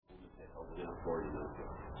for, you know.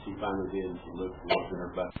 She finally did, and she looked in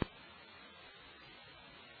her butt.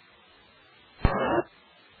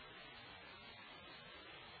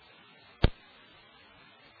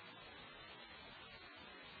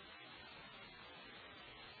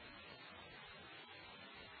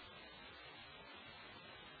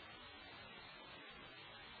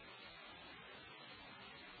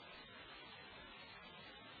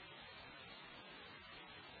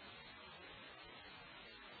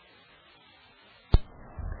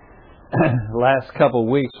 Last couple of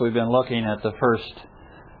weeks we've been looking at the first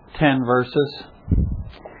 10 verses,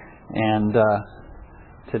 and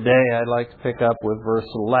today I'd like to pick up with verse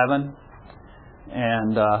 11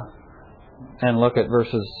 and look at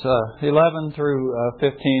verses 11 through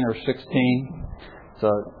 15 or 16. It's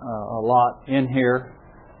a lot in here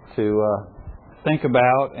to think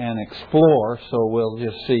about and explore, so we'll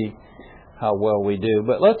just see how well we do.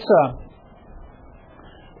 But let's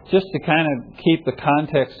just to kind of keep the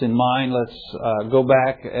context in mind, let's go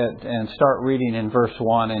back and start reading in verse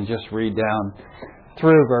 1 and just read down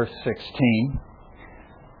through verse 16.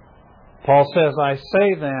 Paul says, I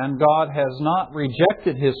say then, God has not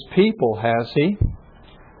rejected His people, has He?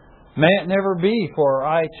 May it never be, for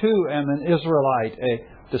I too am an Israelite,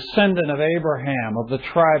 a descendant of Abraham, of the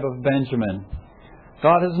tribe of Benjamin.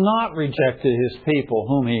 God has not rejected His people,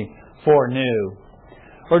 whom He foreknew.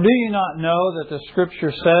 Or do you not know that the Scripture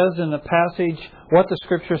says in the passage, what the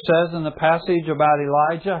Scripture says in the passage about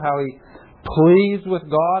Elijah, how he pleads with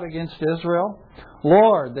God against Israel?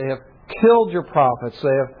 Lord, they have killed your prophets, they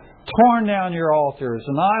have torn down your altars,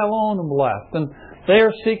 and I alone am left, and they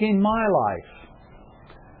are seeking my life.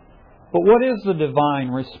 But what is the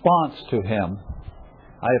divine response to him?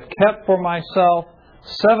 I have kept for myself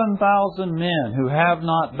 7,000 men who have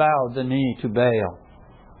not bowed the knee to Baal.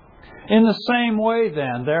 In the same way,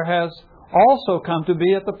 then, there has also come to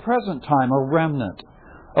be at the present time a remnant,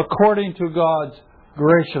 according to God's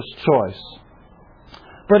gracious choice.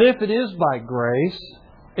 But if it is by grace,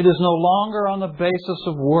 it is no longer on the basis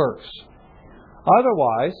of works.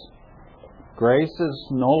 Otherwise, grace is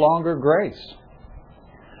no longer grace.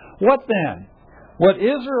 What then? What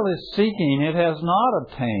Israel is seeking, it has not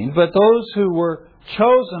obtained, but those who were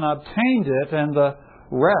chosen obtained it, and the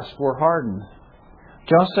rest were hardened.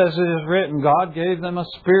 Just as it is written, God gave them a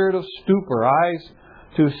spirit of stupor, eyes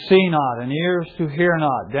to see not, and ears to hear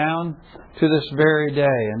not, down to this very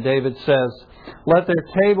day. And David says, let their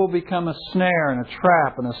table become a snare and a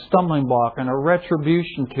trap and a stumbling block and a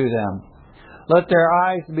retribution to them. Let their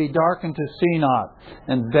eyes be darkened to see not,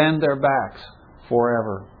 and bend their backs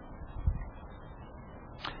forever.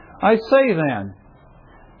 I say then,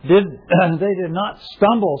 they did not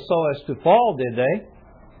stumble so as to fall, did they?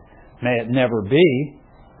 May it never be.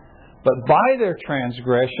 But by their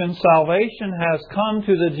transgression, salvation has come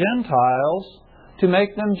to the Gentiles to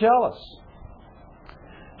make them jealous.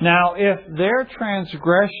 Now, if their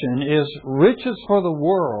transgression is riches for the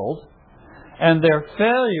world, and their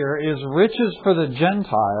failure is riches for the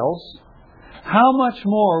Gentiles, how much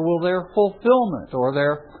more will their fulfillment or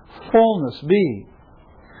their fullness be?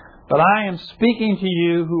 But I am speaking to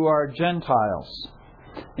you who are Gentiles.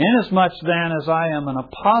 Inasmuch then as I am an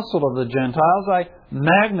apostle of the Gentiles, I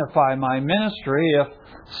magnify my ministry, if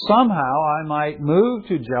somehow I might move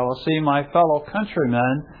to jealousy my fellow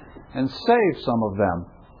countrymen and save some of them.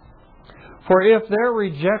 For if their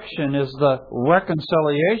rejection is the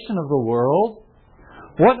reconciliation of the world,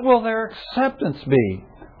 what will their acceptance be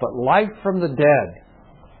but life from the dead?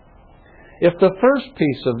 If the first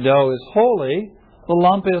piece of dough is holy, the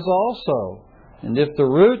lump is also. And if the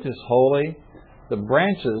root is holy, the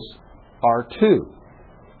branches are too.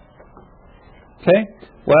 Okay?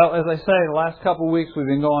 Well, as I say, the last couple of weeks we've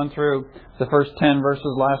been going through the first 10 verses.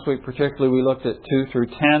 Last week particularly we looked at 2 through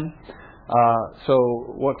 10. So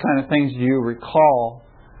what kind of things do you recall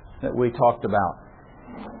that we talked about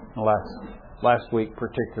last week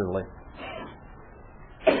particularly?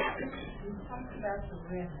 We talked about the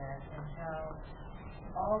remnant and how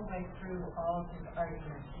all the way through all of his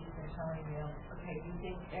arguments he's been telling them, okay, you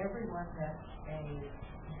think everyone that's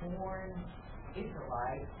a born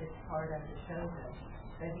Israelite is part of the chosen,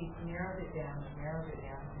 but he's narrowed it down and narrowed it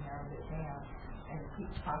down and narrowed it down, and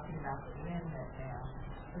keeps talking about the remnant now.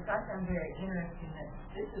 Which I find very interesting that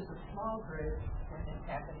this is a small group when this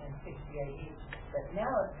happened in 60 AD, but now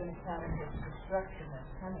it's going to come in this destruction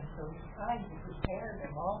that's coming, so he's trying to prepare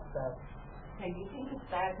them also. Okay, you think it's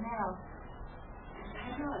bad now?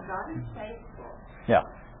 I know, God is faithful. Yeah.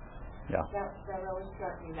 Yeah. That really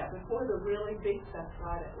struck me, that before the really big stuff,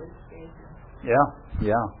 God at least gave him.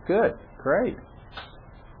 Yeah. Good. Great.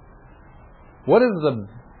 What is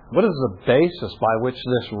What is the basis by which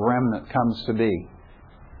this remnant comes to be?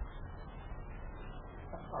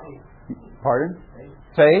 Pardon?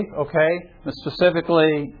 Faith, okay. But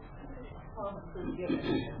specifically,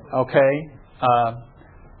 okay.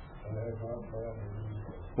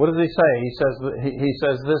 What does he say? He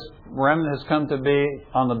says this remnant has come to be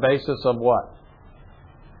on the basis of what?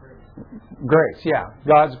 Grace, yeah.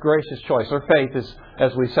 God's gracious choice. Or faith is,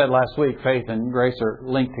 as we said last week, faith and grace are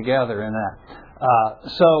linked together in that.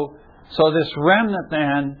 So this remnant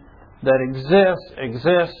then that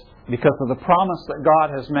exists because of the promise that God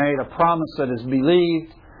has made, a promise that is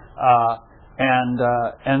believed,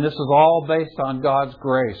 and this is all based on God's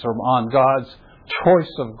grace, or on God's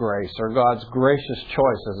choice of grace, or God's gracious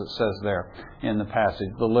choice, as it says there in the passage.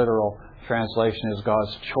 The literal translation is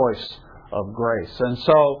God's choice of grace. And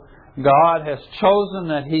so God has chosen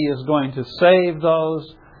that He is going to save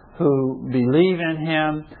those who believe in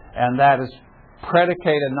Him, and that is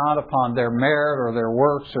predicated not upon their merit or their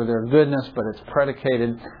works or their goodness, but it's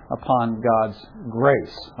predicated upon God's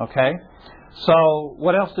grace. Okay? So,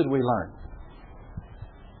 what else did we learn?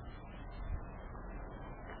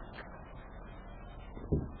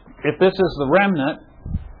 If this is the remnant,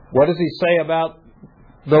 what does He say about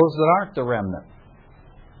those that aren't the remnant?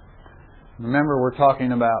 Remember, we're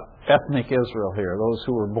talking about ethnic Israel here, those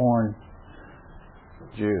who were born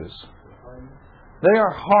Jews. They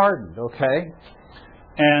are hardened, okay?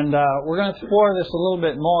 And we're going to explore this a little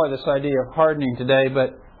bit more, this idea of hardening today.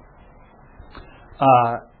 But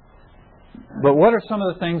what are some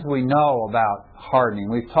of the things we know about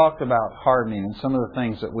hardening? We've talked about hardening and some of the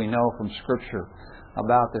things that we know from Scripture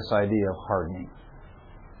about this idea of hardening.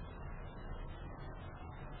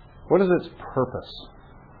 What is its purpose?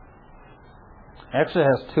 It actually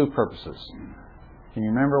has two purposes. Can you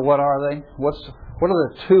remember what are they? What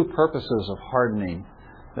are the two purposes of hardening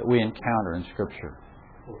that we encounter in Scripture?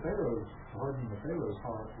 Well, hardening the Pharaoh's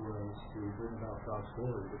heart was to bring about God's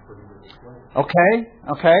glory to put into His place.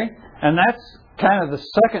 Okay. And that's kind of the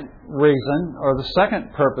second reason, or the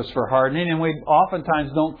second purpose for hardening, and we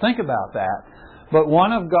oftentimes don't think about that. But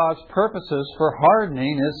one of God's purposes for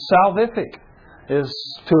hardening is salvific, is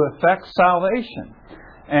to effect salvation.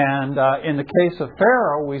 And in the case of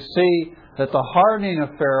Pharaoh, we see that the hardening of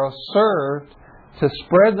Pharaoh served to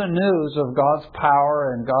spread the news of God's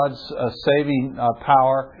power and God's saving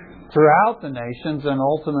power throughout the nations. And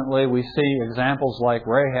ultimately we see examples like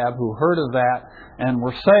Rahab, who heard of that and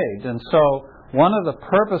were saved. And so one of the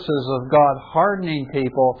purposes of God hardening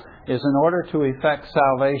people is in order to effect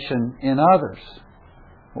salvation in others.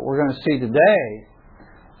 What we're going to see today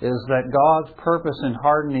is that God's purpose in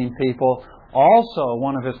hardening people, also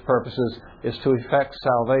one of His purposes, is to effect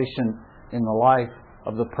salvation in the life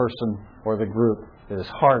of the person or the group that is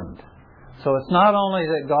hardened. So it's not only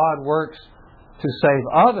that God works to save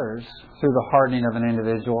others through the hardening of an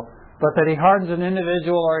individual, but that He hardens an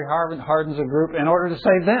individual or He hardens a group in order to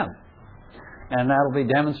save them. And that will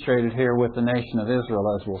be demonstrated here with the nation of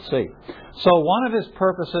Israel, as we'll see. So one of His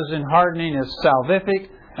purposes in hardening is salvific,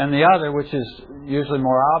 and the other, which is usually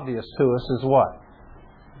more obvious to us, is what?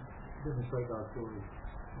 Demonstrate God's glory.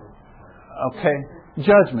 Okay,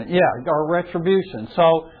 judgment, or retribution.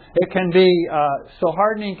 So it can be,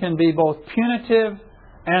 hardening can be both punitive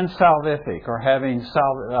and salvific, or having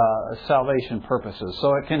salvation purposes.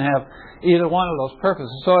 So it can have either one of those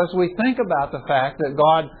purposes. So as we think about the fact that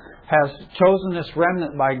God has chosen this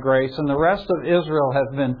remnant by grace and the rest of Israel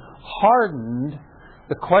has been hardened,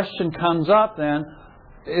 the question comes up then,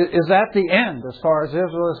 is that the end as far as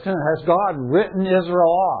Israel is concerned? Has God written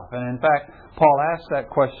Israel off? And in fact, Paul asked that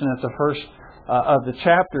question at the first of the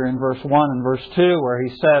chapter in verse 1 and verse 2, where he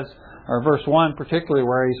says, or verse 1 particularly,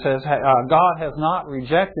 where he says, God has not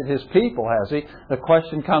rejected His people, has He? The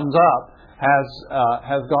question comes up,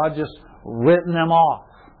 has God just written them off?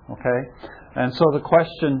 Okay? And so the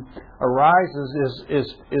question arises,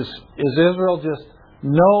 is Israel just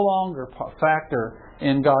no longer factor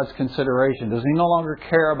in God's consideration? Does He no longer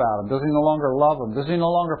care about them? Does He no longer love them? Does He no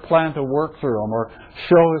longer plan to work through them or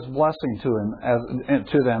show His blessing to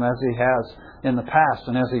them as He has in the past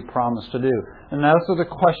and as He promised to do? And those are the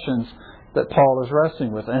questions that Paul is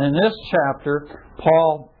wrestling with. And in this chapter,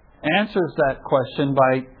 Paul answers that question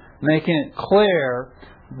by making it clear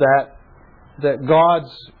that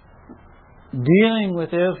God's dealing with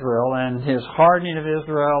Israel and His hardening of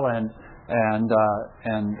Israel and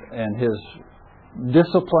His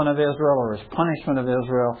discipline of Israel or His punishment of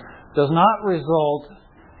Israel does not result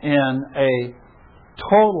in a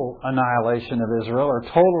total annihilation of Israel or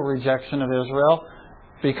total rejection of Israel,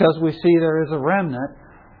 because we see there is a remnant.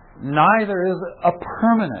 Neither is a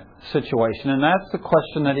permanent situation. And that's the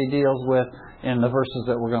question that he deals with in the verses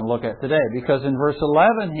that we're going to look at today. Because in verse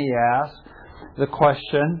 11 he asks the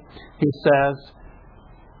question, he says,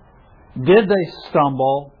 did they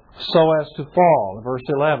stumble so as to fall? Verse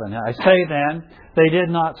 11. I say then, they did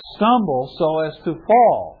not stumble so as to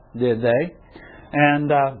fall, did they?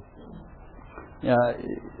 And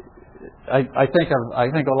I think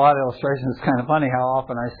a lot of illustrations. It's kind of funny how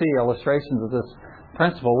often I see illustrations of this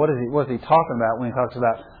principle. What is he talking about when he talks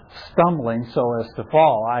about stumbling so as to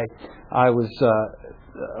fall? I was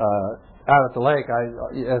out at the lake.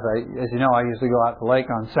 As you know, I usually go out to the lake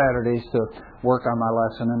on Saturdays to work on my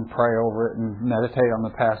lesson and pray over it and meditate on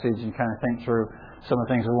the passage and kind of think through some of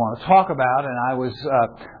the things we want to talk about. And I was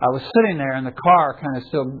sitting there in the car, kind of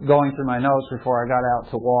still going through my notes before I got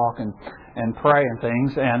out to walk and pray and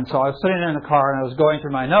things. And so I was sitting there in the car and I was going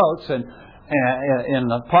through my notes and in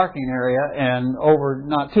the parking area, and over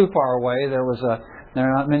not too far away there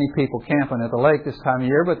are not many people camping at the lake this time of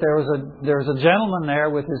year, but there was a gentleman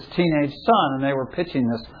there with his teenage son, and they were pitching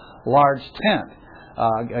this large tent,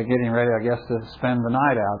 getting ready, I guess, to spend the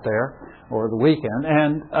night out there or the weekend.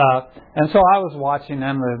 And so I was watching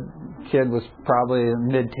them. The kid was probably in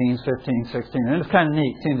mid-teens, 15, 16, and it was kind of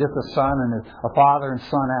neat seeing just a son and a father and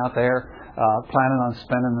son out there planning on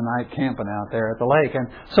spending the night camping out there at the lake. And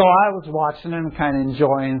so I was watching them, kind of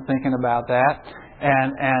enjoying, thinking about that.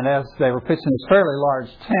 And as they were pitching this fairly large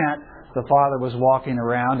tent, the father was walking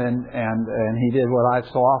around and he did what I've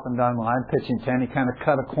so often done when I'm pitching tent. He kind of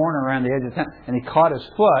cut a corner around the edge of the tent and he caught his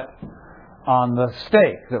foot on the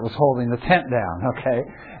stake that was holding the tent down, okay?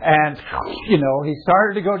 And, he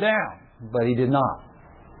started to go down, but he did not.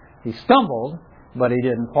 He stumbled, but he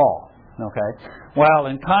didn't fall, okay? Well,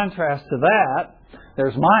 in contrast to that,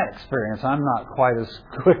 there's my experience. I'm not quite as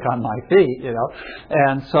quick on my feet,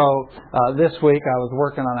 And so this week I was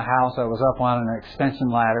working on a house. I was up on an extension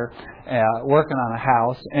ladder working on a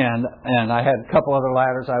house, and I had a couple other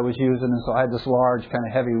ladders I was using, and so I had this large, kind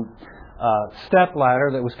of heavy step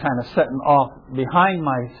ladder that was kind of sitting off behind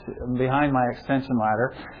my extension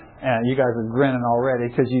ladder. And you guys are grinning already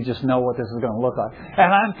because you just know what this is going to look like.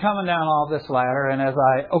 And I'm coming down off this ladder, and as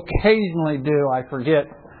I occasionally do, I forget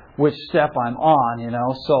which step I'm on,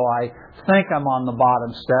 so I think I'm on the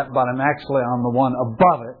bottom step, but I'm actually on the one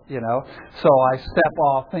above it, so I step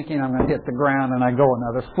off thinking I'm going to hit the ground, and I go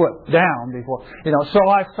another foot down before, so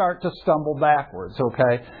I start to stumble backwards,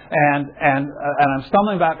 okay, and I'm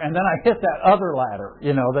stumbling back, and then I hit that other ladder,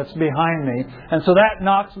 that's behind me, and so that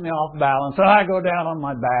knocks me off balance, and I go down on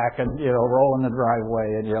my back and, roll in the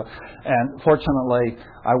driveway, and fortunately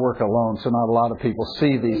I work alone, so not a lot of people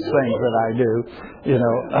see these things that I do,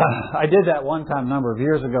 I did that one time a number of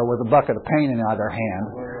years ago with a bucket of paint in either hand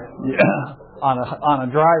on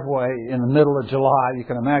a driveway in the middle of July. You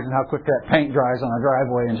can imagine how quick that paint dries on a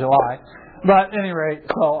driveway in July. But at any rate,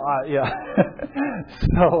 so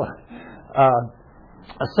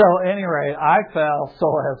any rate, I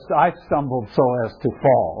stumbled so as to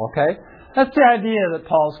fall. Okay, that's the idea that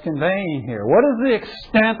Paul's conveying here. What is the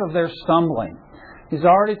extent of their stumbling? He's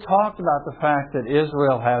already talked about the fact that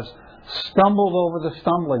Israel has stumbled over the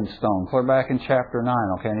stumbling stone, clear back in chapter 9,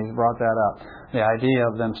 okay, and he's brought that up, the idea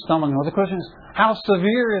of them stumbling. Well, the question is, how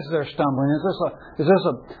severe is their stumbling? Is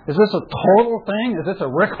this a total thing? Is this a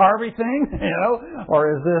Rick Harvey thing? Or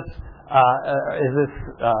is this a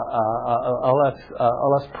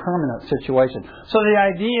less permanent situation? So the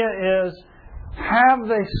idea is, have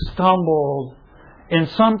they stumbled in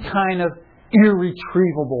some kind of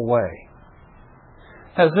irretrievable way?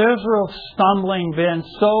 Has Israel's stumbling been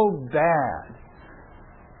so bad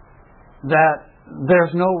that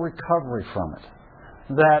there's no recovery from it?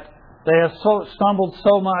 That they have stumbled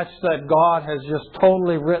so much that God has just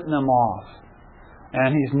totally written them off,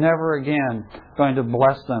 and He's never again going to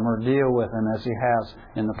bless them or deal with them as He has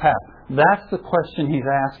in the past? That's the question he's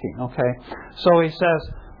asking, okay? So he says,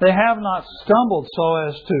 they have not stumbled so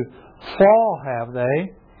as to fall, have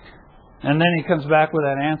they? And then he comes back with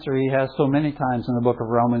that answer he has so many times in the book of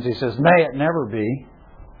Romans. He says, may it never be.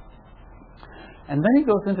 And then he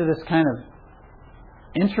goes into this kind of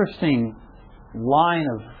interesting line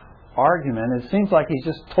of argument. It seems like he's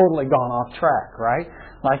just totally gone off track, right?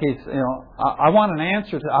 Like he's, I want an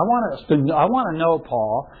answer to, I want to know,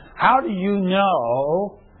 Paul, how do you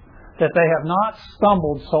know that they have not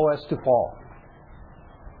stumbled so as to fall?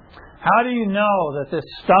 How do you know that this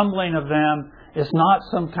stumbling of them is not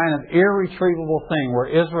some kind of irretrievable thing where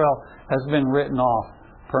Israel has been written off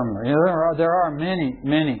permanently? There are many,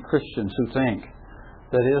 many Christians who think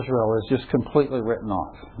that Israel is just completely written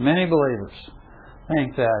off. Many believers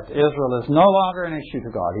think that Israel is no longer an issue to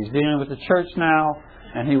God. He's dealing with the church now,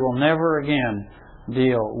 and He will never again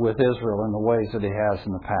deal with Israel in the ways that He has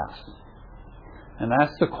in the past. And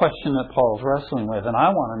that's the question that Paul's wrestling with. And I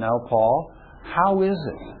want to know, Paul, how is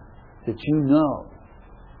it that you know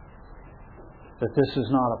that this is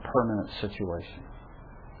not a permanent situation?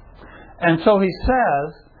 And so he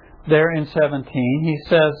says, there in 17, he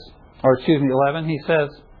says, 11, he says,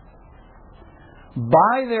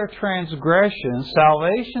 by their transgression,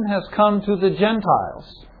 salvation has come to the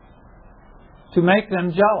Gentiles to make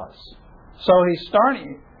them jealous. So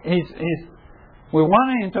we're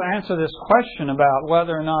wanting him to answer this question about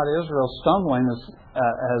whether or not Israel's stumbling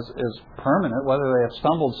is permanent, whether they have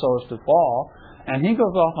stumbled so as to fall. And he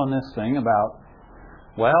goes off on this thing about,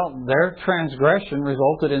 well, their transgression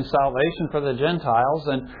resulted in salvation for the Gentiles,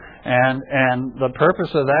 and the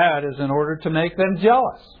purpose of that is in order to make them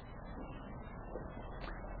jealous.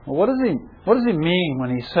 Well, what does he mean when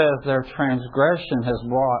he says their transgression has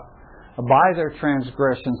brought, by their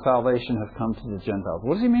transgression, salvation has come to the Gentiles?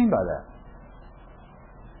 What does he mean by that?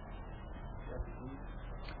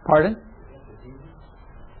 Pardon?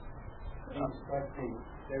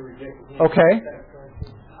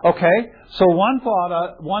 Okay. So one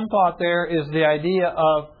thought there is the idea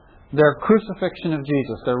of their crucifixion of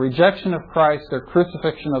Jesus, their rejection of Christ, their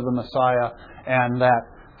crucifixion of the Messiah, and that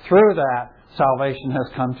through that salvation has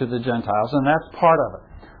come to the Gentiles, and that's part of it.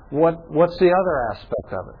 What's the other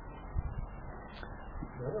aspect of it?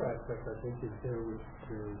 The other aspect, I think, is their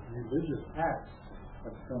religious acts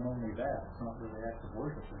have become only that. It's not really acts of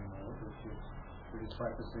worship anymore. They're just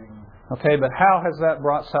practicing. Okay, but how has that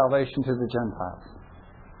brought salvation to the Gentiles?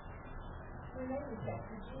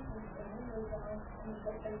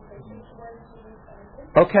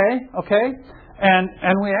 Okay.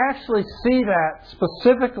 And we actually see that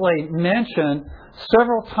specifically mentioned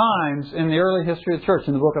several times in the early history of the church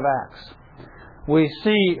in the book of Acts. We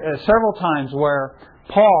see several times where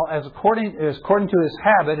Paul, according to his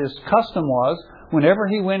habit, his custom was, whenever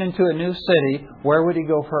he went into a new city, where would he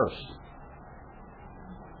go first?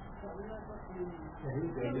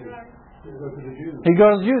 He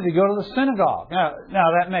goes to the Jews. He goes to the synagogue. Now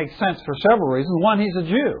that makes sense for several reasons. One, he's a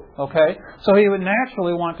Jew. Okay, so he would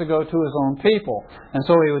naturally want to go to his own people, and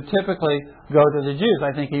so he would typically go to the Jews.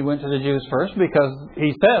 I think he went to the Jews first because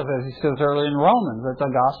he says, as he says early in Romans, that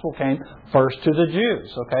the gospel came first to the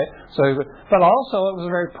Jews. Okay, but also it was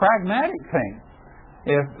a very pragmatic thing.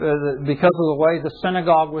 Because of the way the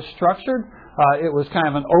synagogue was structured, it was kind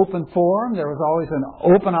of an open forum. There was always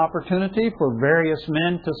an open opportunity for various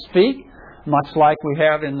men to speak. Much like we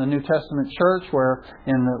have in the New Testament church, where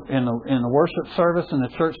in the worship service and the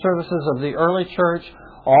church services of the early church,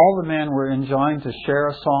 all the men were enjoined to share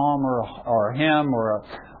a psalm or a hymn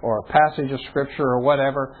or a passage of scripture or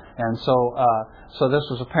whatever. And so this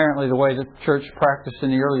was apparently the way the church practiced in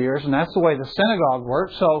the early years, and that's the way the synagogue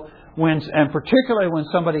worked. So and particularly when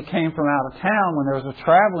somebody came from out of town, when there was a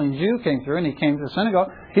traveling Jew came through and he came to the synagogue,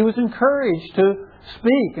 he was encouraged to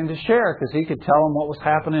speak and to share, because he could tell them what was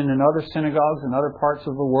happening in other synagogues in other parts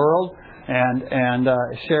of the world, and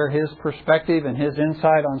share his perspective and his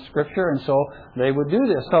insight on Scripture, and so they would do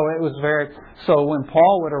this. So when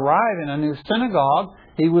Paul would arrive in a new synagogue,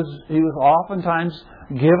 he was oftentimes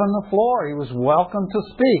given the floor. He was welcome to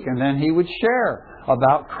speak, and then he would share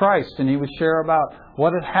about Christ, and he would share about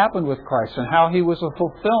what had happened with Christ and how he was a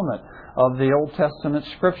fulfillment of the Old Testament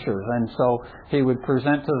Scriptures. And so he would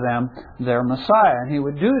present to them their Messiah. And he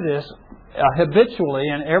would do this habitually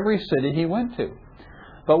in every city he went to.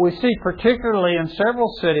 But we see particularly in several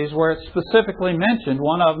cities where it's specifically mentioned.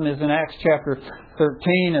 One of them is in Acts chapter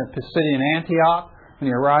 13 at Pisidian Antioch. When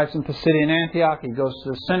he arrives in Pisidian Antioch, he goes to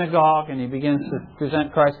the synagogue and he begins to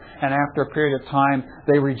present Christ. And after a period of time,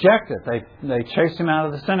 they reject it. They chase him out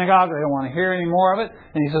of the synagogue. They don't want to hear any more of it.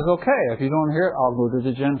 And he says, okay, if you don't hear it, I'll go to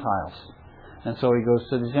the Gentiles. And so he goes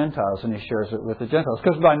to the Gentiles and he shares it with the Gentiles.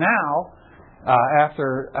 Because by now,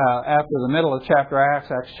 after the middle of chapter Acts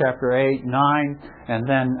chapter 8, 9, and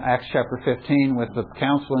then Acts chapter 15 with the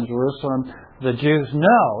council in Jerusalem, the Jews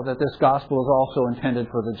know that this gospel is also intended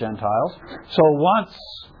for the Gentiles. So once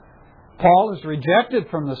Paul is rejected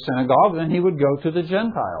from the synagogue, then he would go to the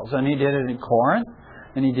Gentiles. And he did it in Corinth,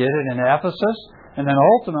 and he did it in Ephesus, and then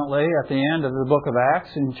ultimately at the end of the book of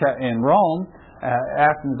Acts in Rome,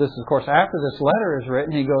 after this letter is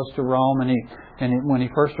written, he goes to Rome, and when he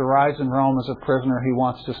first arrives in Rome as a prisoner, he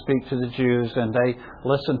wants to speak to the Jews, and they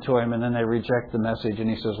listen to him, and then they reject the message, and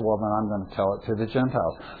he says, well, then I'm going to tell it to the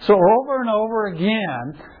Gentiles. So over and over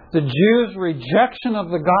again, the Jews' rejection of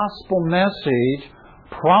the gospel message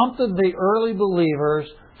prompted the early believers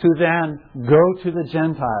to then go to the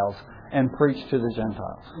Gentiles and preach to the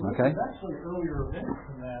Gentiles. Okay? There's actually earlier events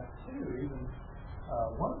than that, too. Even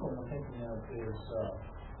one of them I'm thinking of is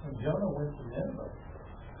when Jonah went to Nineveh.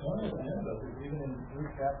 One of the Nineveh, even in Luke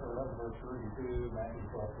chapter 11, verse 32, Matthew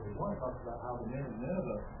 12:31, talks about how the men of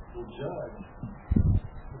Nineveh will judge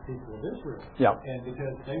the people of Israel. Yeah. And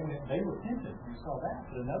because they repented, you saw that.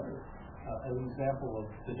 But another an example of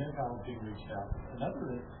the Gentiles being reached out.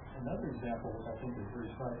 Another example, which I think is very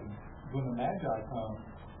striking, when the Magi come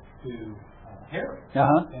to Herod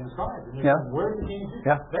and the scribes, and they're saying, where's the king of Jews?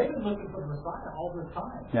 Yeah. They've been looking for the Messiah all this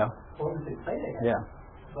time. Yeah. Or did they say they had? Yeah.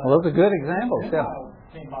 Well, those are good examples. The Gentiles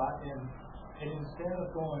came by, and instead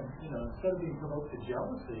of going, instead of being provoked to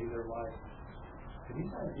jealousy, they're like, "Did he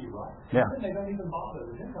try to be right?" Yeah. And then they don't even bother.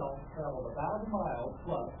 The Gentiles traveled 1,000 miles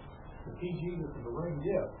plus to see Jesus as a ring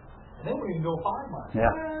gift. And then we can go 5 miles. Yeah.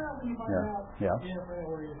 When you find out,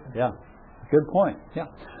 where he is. Yeah. Good point. Yeah.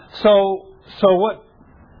 So what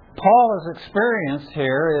Paul has experienced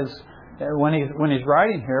here is when he's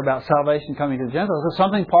writing here about salvation coming to the Gentiles, it's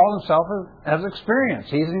something Paul himself has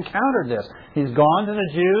experienced. He's encountered this. He's gone to the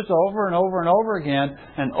Jews over and over and over again,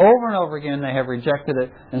 and over again they have rejected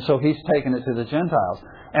it, and so he's taken it to the Gentiles.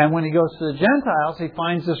 And when he goes to the Gentiles, he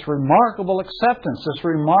finds this remarkable acceptance, this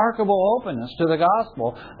remarkable openness to the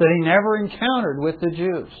gospel that he never encountered with the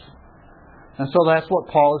Jews. And so that's what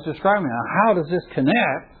Paul is describing. Now, how does this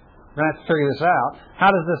connect? We're going to have to figure this out.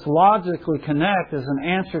 How does this logically connect as an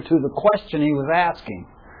answer to the question he was asking,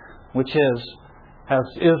 which is, has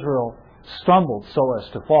Israel stumbled so as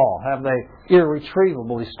to fall? Have they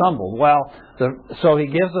irretrievably stumbled? Well, so he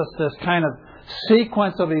gives us this kind of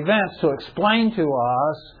sequence of events to explain to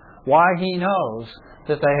us why he knows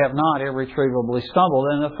that they have not irretrievably stumbled.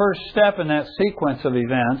 And the first step in that sequence of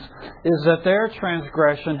events is that their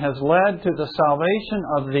transgression has led to the salvation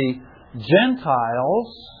of the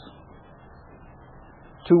Gentiles.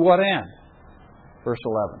 To what end? Verse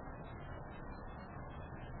 11.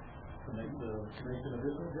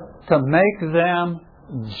 To make them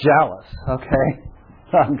jealous. Okay?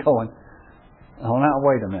 I'm going, oh, now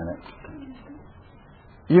wait a minute.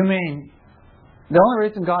 You mean the only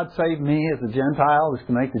reason God saved me as a Gentile is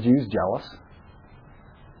to make the Jews jealous?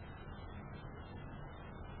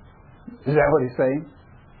 Is that what he's saying?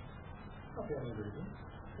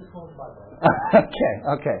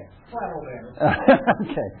 Okay.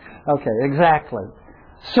 Okay, exactly.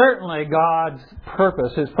 Certainly God's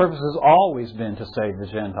purpose, His purpose has always been to save the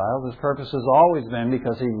Gentiles. His purpose has always been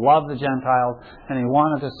because He loved the Gentiles and He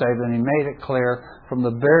wanted to save them. He made it clear from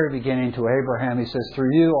the very beginning to Abraham. He says,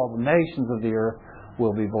 through you all the nations of the earth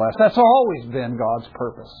will be blessed. That's always been God's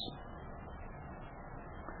purpose.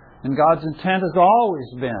 And God's intent has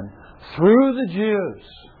always been, through the Jews,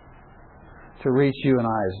 to reach you and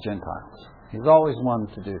I as Gentiles. He's always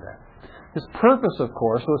wanted to do that. His purpose, of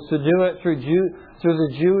course, was to do it through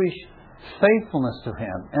the Jewish faithfulness to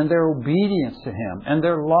Him and their obedience to Him and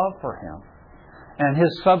their love for Him and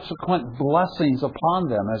His subsequent blessings upon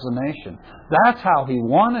them as a nation. That's how He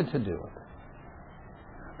wanted to do it.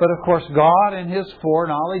 But of course, God in His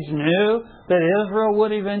foreknowledge knew that Israel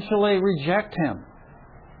would eventually reject Him.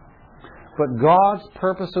 But God's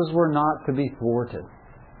purposes were not to be thwarted.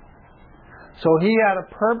 So He had a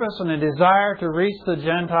purpose and a desire to reach the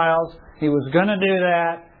Gentiles. He was going to do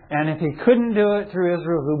that. And if He couldn't do it through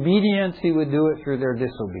Israel's obedience, He would do it through their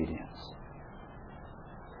disobedience.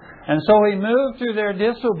 And so He moved through their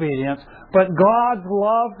disobedience. But God's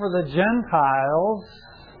love for the Gentiles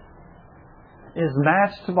is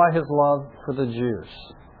matched by His love for the Jews.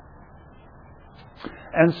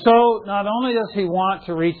 And so not only does He want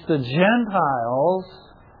to reach the Gentiles,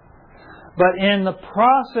 but in the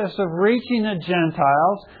process of reaching the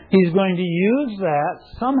Gentiles, He's going to use that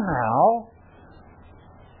somehow.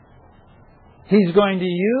 He's going to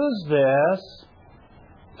use this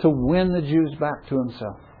to win the Jews back to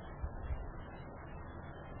Himself.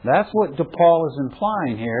 That's what Paul is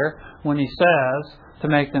implying here when he says to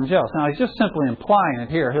make them jealous. Now, he's just simply implying it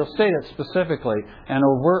here. He'll state it specifically and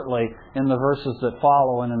overtly in the verses that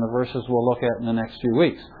follow and in the verses we'll look at in the next few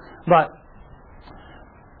weeks.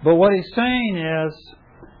 But what he's saying is,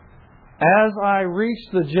 as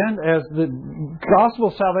the gospel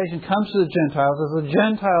of salvation comes to the Gentiles, as the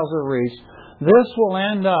Gentiles are reached, this will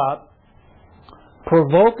end up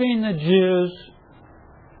provoking the Jews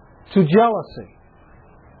to jealousy.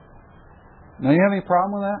 Now, you have any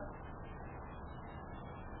problem with that?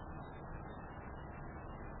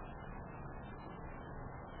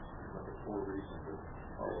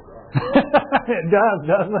 It does,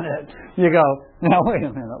 doesn't it? You go, now wait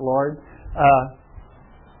a minute, Lord.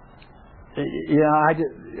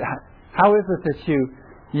 How is it that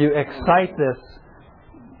you excite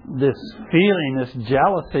this feeling, this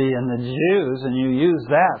jealousy in the Jews, and you use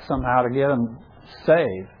that somehow to get them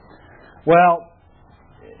saved? Well,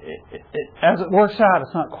 as it works out,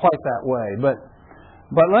 it's not quite that way.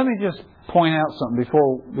 But let me just point out something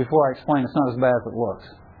before I explain. It's not as bad as it looks.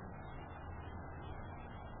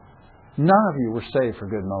 None of you were saved for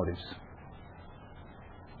good motives.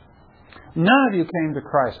 None of you came to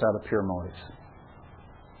Christ out of pure motives.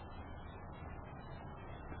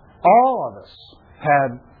 All of us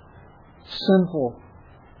had sinful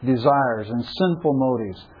desires and sinful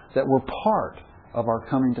motives that were part of our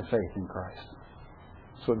coming to faith in Christ.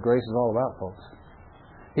 That's what grace is all about, folks.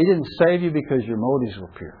 He didn't save you because your motives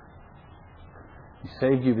were pure. He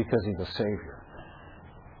saved you because He's a Savior.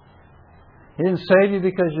 He didn't save you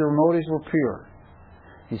because your motives were pure.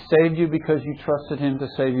 He saved you because you trusted Him to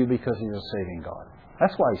save you because He's a saving God.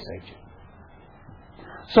 That's why He saved you.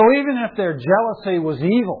 So even if their jealousy was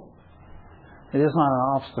evil, it is not an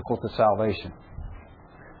obstacle to salvation.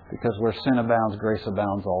 Because where sin abounds, grace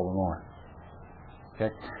abounds all the more.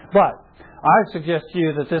 Okay? But I suggest to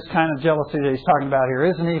you that this kind of jealousy that he's talking about here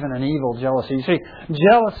isn't even an evil jealousy. You see,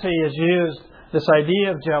 jealousy is used, this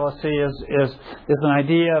idea of jealousy is an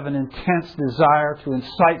idea of an intense desire to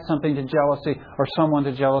incite something to jealousy or someone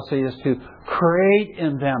to jealousy, is to create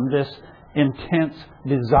in them this intense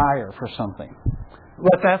desire for something.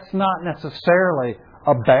 But that's not necessarily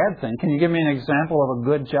a bad thing. Can you give me an example of a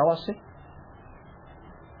good jealousy?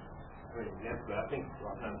 Yes, but I think a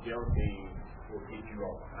lot of times jealousy will keep you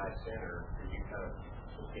off the high center because you kind of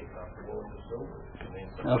just get comfortable with the silver. And then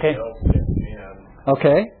somebody else gets in,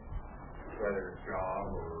 whether it's job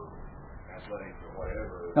or athletics or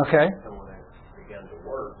whatever, someone that began to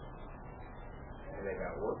work and they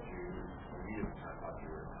got work you just thought you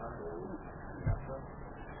were entitled.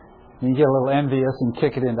 You get a little envious and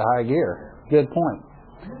kick it into high gear. Good point.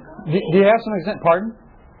 Do you have some example? Pardon?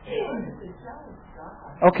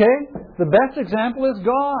 Okay, the best example is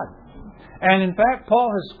God. And in fact,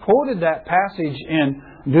 Paul has quoted that passage in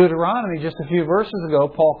Deuteronomy just a few verses ago.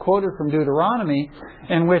 Paul quoted from Deuteronomy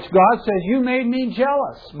in which God says, "You made me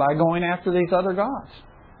jealous by going after these other gods."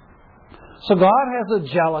 So God has a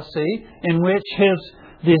jealousy in which His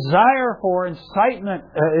desire for incitement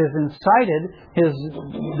is incited. His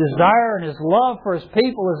desire and His love for His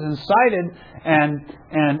people is incited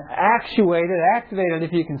and activated,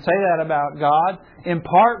 if you can say that about God, in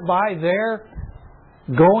part by their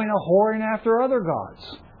going a-whoring after other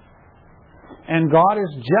gods. And God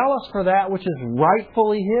is jealous for that which is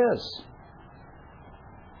rightfully His.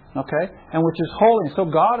 Okay? And which is holy. So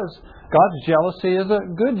God's jealousy is a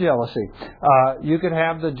good jealousy. You could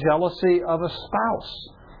have the jealousy of a spouse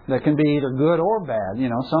that can be either good or bad. You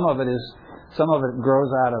know, some of it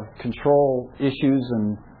grows out of control issues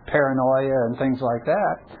and paranoia and things like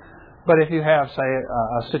that. But if you have, say,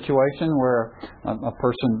 a situation where a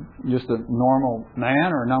person, just a normal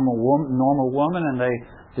man or a normal woman, and they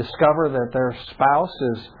discover that their spouse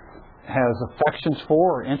has affections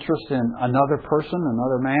for or interest in another person,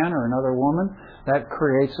 another man or another woman, that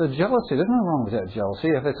creates a jealousy. There's nothing wrong with that jealousy.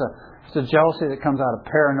 If it's a jealousy that comes out of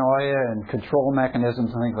paranoia and control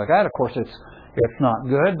mechanisms and things like that, of course it's not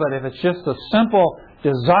good. But if it's just a simple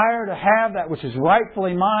desire to have that which is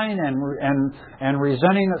rightfully mine and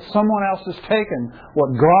resenting that someone else has taken what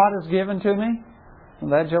God has given to me, well,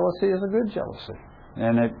 that jealousy is a good jealousy.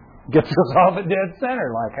 And it gets us off at dead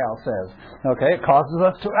center, like Hal says. Okay, it causes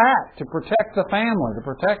us to act, to protect the family, to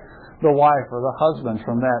protect the wife or the husband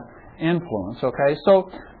from that influence. Okay, so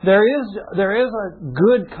there is a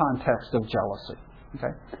good context of jealousy.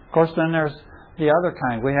 Okay, of course, then there's the other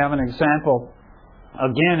kind. We have an example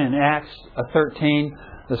again in Acts 13.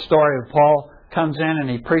 The story of Paul comes in and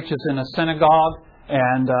he preaches in a synagogue.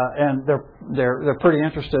 And they're pretty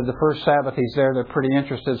interested. The first Sabbath he's there, they're pretty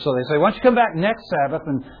interested. So they say, "Why don't you come back next Sabbath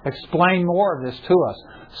and explain more of this to us?"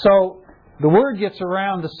 So the word gets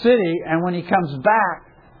around the city, and when he comes back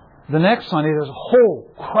the next Sunday, there's a whole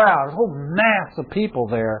crowd, a whole mass of people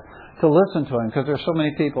there to listen to him because there's so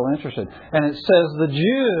many people interested. And it says the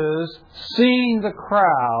Jews, seeing the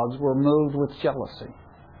crowds, were moved with jealousy.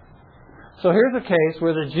 So here's a case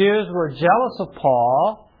where the Jews were jealous of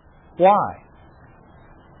Paul. Why?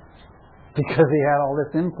 Because he had all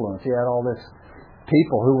this influence. He had all this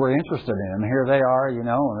people who were interested in him. Here they are, and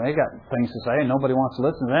they got things to say, and nobody wants to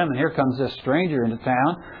listen to them. And here comes this stranger into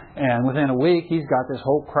town, and within a week, he's got this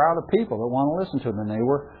whole crowd of people that want to listen to him, and they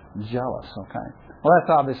were jealous. Okay. Well,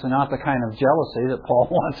 that's obviously not the kind of jealousy that Paul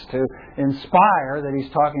wants to inspire that he's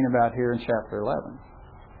talking about here in chapter 11.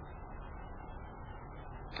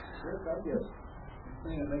 I guess the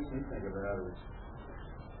thing that makes me think about it is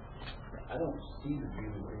I don't see the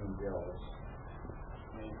Jews being jealous.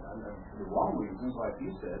 I mean, the wrong reasons, like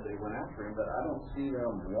you said, they went after him, but I don't see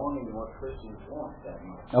them wanting what Christians want that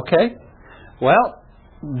much. Okay. Well,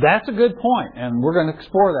 that's a good point, and we're going to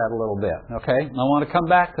explore that a little bit. Okay, I want to come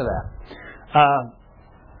back to that.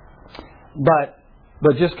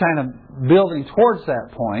 But just kind of building towards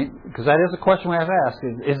that point, because that is a question we have to ask: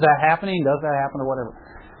 is that happening? Does that happen, or whatever?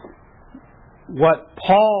 What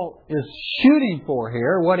Paul is shooting for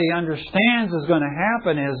here, what he understands is going to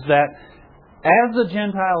happen, is that as the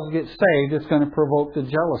Gentiles get saved, it's going to provoke the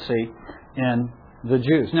jealousy in the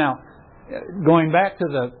Jews. Now, going back to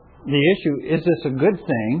the issue, is this a good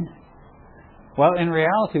thing? Well, in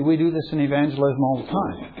reality, we do this in evangelism all the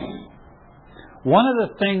time. One of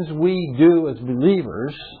the things we do as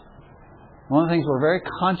believers, one of the things we're very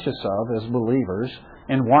conscious of as believers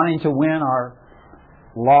in wanting to win our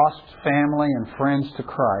lost family and friends to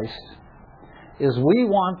Christ, is we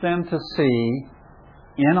want them to see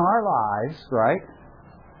in our lives, right,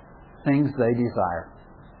 things they desire.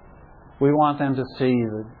 We want them to see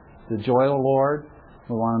the joy of the Lord.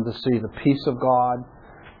 We want them to see the peace of God.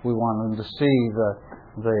 We want them to see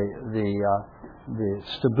the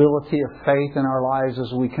stability of faith in our lives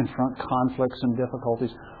as we confront conflicts and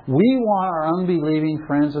difficulties. We want our unbelieving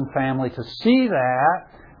friends and family to see that,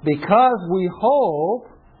 because we hope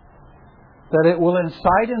that it will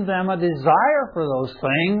incite in them a desire for those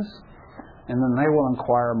things, and then they will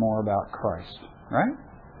inquire more about Christ. Right?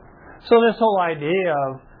 So this whole idea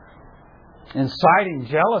of inciting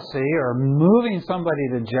jealousy or moving somebody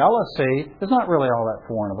to jealousy is not really all that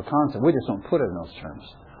foreign of a concept. We just don't put it in those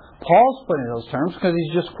terms. Paul's put it in those terms because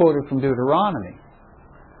he's just quoted from Deuteronomy.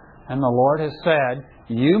 And the Lord has said,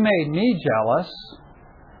 you made me jealous.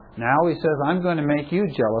 Now He says, I'm going to make you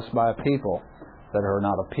jealous by a people that are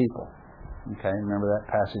not a people. Okay, remember that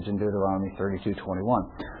passage in Deuteronomy 32:21.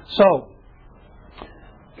 So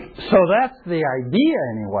that's the idea,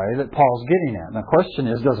 anyway, that Paul's getting at. And the question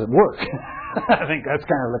is, does it work? I think that's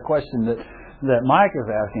kind of the question that Mike is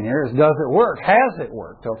asking here, is does it work? Has it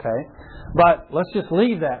worked? Okay. But let's just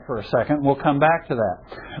leave that for a second. We'll come back to that.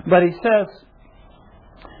 But he says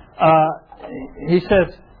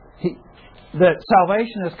that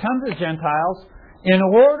salvation has come to Gentiles in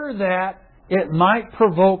order that it might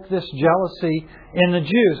provoke this jealousy in the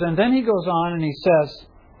Jews. And then he goes on and he says,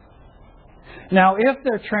 now if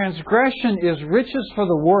their transgression is riches for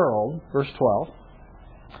the world, verse 12,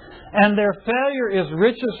 and their failure is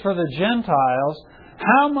riches for the Gentiles,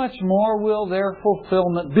 how much more will their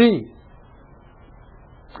fulfillment be?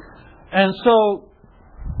 And so,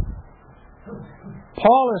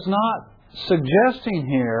 Paul is not suggesting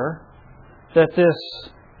here that this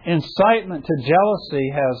incitement to jealousy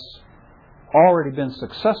has already been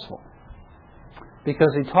successful,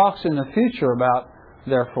 because he talks in the future about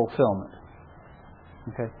their fulfillment.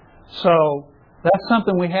 Okay, so that's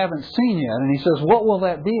something we haven't seen yet. And he says, what will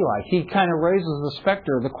that be like? He kind of raises the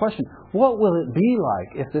specter of the question, what will it be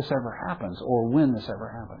like if this ever happens, or when this ever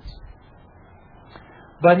happens?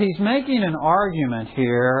 But he's making an argument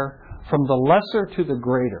here from the lesser to the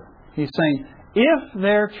greater. He's saying, if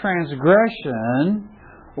their transgression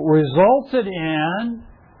resulted in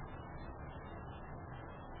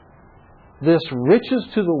this riches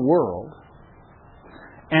to the world,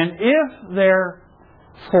 and if their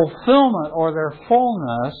fulfillment or their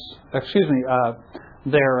fullness,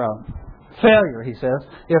 their failure, he says,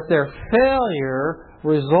 if their failure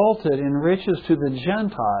resulted in riches to the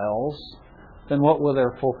Gentiles, then what will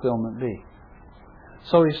their fulfillment be?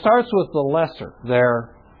 So he starts with the lesser,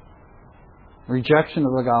 their rejection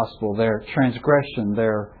of the gospel, their transgression,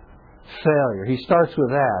 their failure. He starts with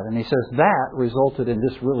that, and he says that resulted in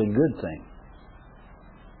this really good thing.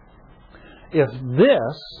 If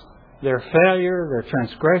this, their failure, their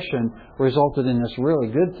transgression, resulted in this really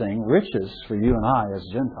good thing, riches for you and I as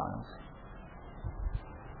Gentiles,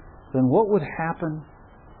 then what would happen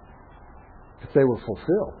if they were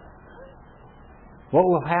fulfilled? What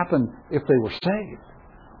will happen if they were saved?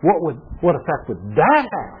 What effect would that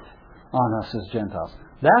have on us as Gentiles?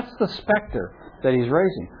 That's the specter that he's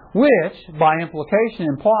raising, which, by implication,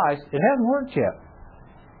 implies it hasn't worked yet.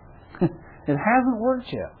 It hasn't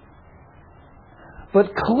worked yet.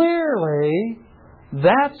 But clearly,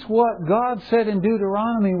 that's what God said in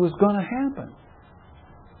Deuteronomy was going to happen.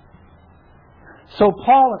 So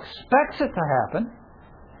Paul expects it to happen,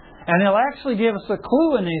 and he'll actually give us a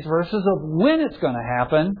clue in these verses of when it's going to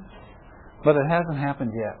happen, but it hasn't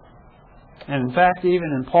happened yet. And in fact,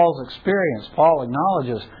 even in Paul's experience, Paul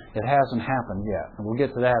acknowledges it hasn't happened yet. And we'll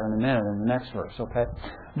get to that in a minute in the next verse, okay?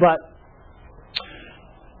 But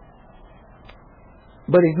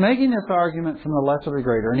he's making this argument from the lesser to the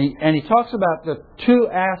greater. And he talks about the two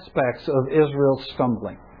aspects of Israel's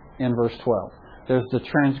stumbling in verse 12. There's the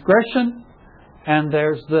transgression and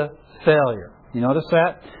there's the failure. You notice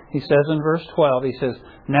that? He says in verse 12, he says,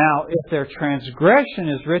 now if their transgression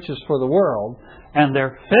is riches for the world, and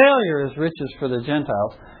their failure is riches for the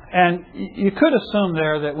Gentiles. And you could assume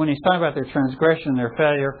there that when he's talking about their transgression and their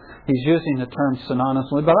failure, he's using the term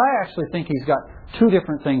synonymously. But I actually think he's got two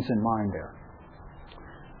different things in mind there.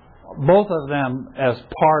 Both of them as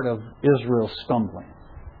part of Israel's stumbling.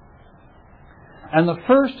 And the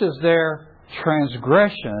first is their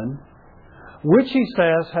transgression, which he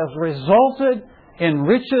says has resulted in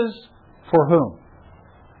riches for whom?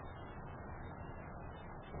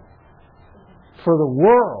 For the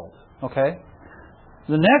world. Okay?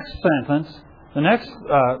 The next sentence, the next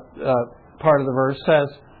part of the verse says,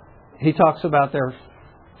 he talks about their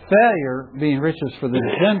failure being riches for the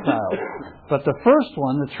Gentiles. But the first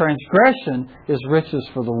one, the transgression, is riches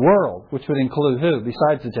for the world, which would include who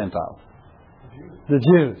besides the Gentiles? The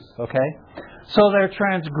Jews. Okay? So their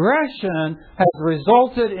transgression has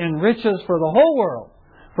resulted in riches for the whole world,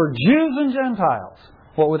 for Jews and Gentiles.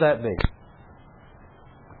 What would that be?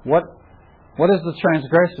 What is the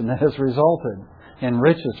transgression that has resulted in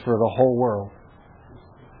riches for the whole world?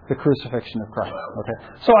 The crucifixion of Christ.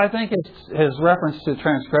 Okay. So I think his reference to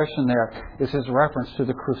transgression there is his reference to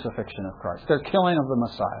the crucifixion of Christ. Their killing of the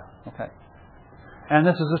Messiah. Okay. And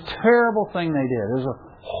this is a terrible thing they did. It was a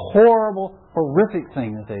horrible, horrific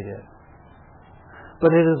thing that they did.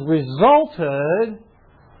 But it has resulted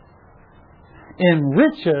in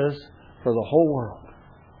riches for the whole world.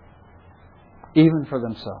 Even for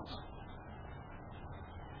themselves.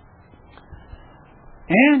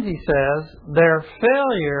 And he says, their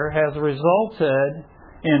failure has resulted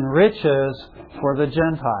in riches for the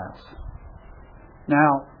Gentiles.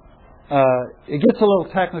 Now, it gets a little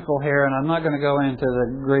technical here, and I'm not going to go into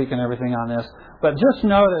the Greek and everything on this, but just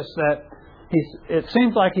notice that it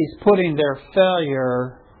seems like he's putting their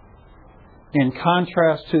failure in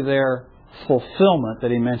contrast to their fulfillment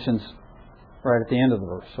that he mentions right at the end of the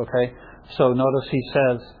verse. Okay, so notice he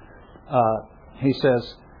says,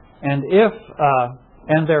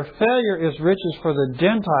 and their failure is riches for the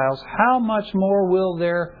Gentiles, how much more will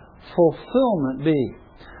their fulfillment be?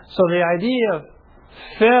 So the idea of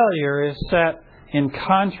failure is set in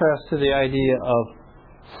contrast to the idea of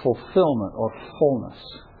fulfillment or fullness.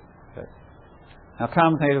 Okay. Now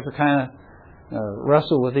commentators are kind of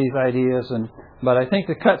wrestle with these ideas, but I think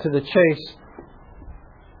to cut to the chase,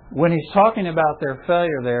 when he's talking about their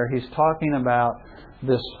failure there, he's talking about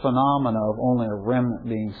this phenomena of only a remnant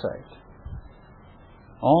being saved.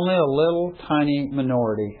 Only a little tiny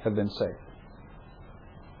minority have been saved.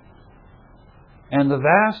 And the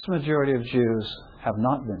vast majority of Jews have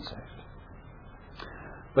not been saved.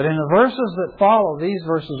 But in the verses that follow, these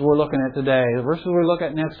verses we're looking at today, the verses we look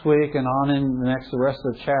at next week and on in the rest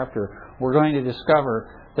of the chapter, we're going to discover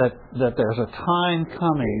that there's a time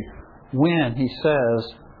coming when he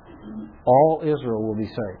says all Israel will be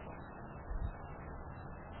saved.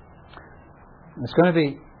 It's going to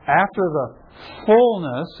be after the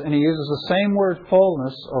fullness, and he uses the same word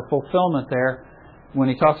fullness or fulfillment there when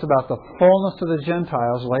he talks about the fullness of the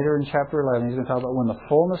Gentiles. Later in chapter 11, he's going to talk about when the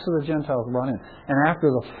fullness of the Gentiles are brought in. And after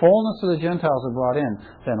the fullness of the Gentiles are brought in,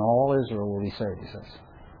 then all Israel will be saved, he says.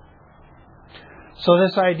 So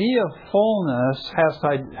this idea of fullness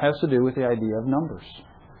has to do with the idea of numbers.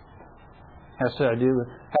 Has to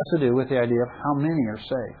do with the idea of how many are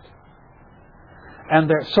saved. And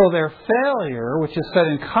so their failure, which is set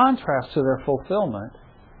in contrast to their fulfillment,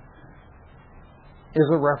 is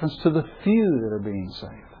a reference to the few that are being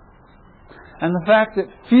saved. And the fact that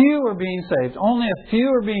few are being saved, only a few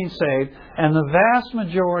are being saved, and the vast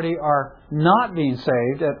majority are not being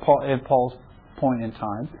saved at Paul's point in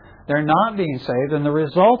time. They're not being saved, and the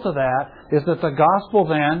result of that is that the gospel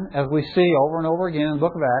then, as we see over and over again in the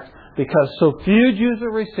book of Acts, because so few Jews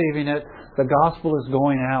are receiving it, the gospel is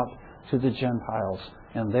going out to the Gentiles,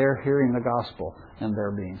 and they're hearing the gospel, and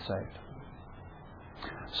they're being saved.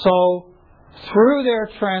 So, through their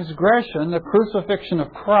transgression, the crucifixion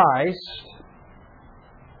of Christ,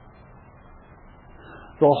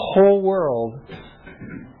 the whole world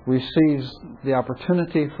receives the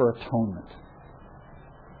opportunity for atonement.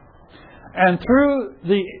 And through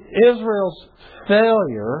Israel's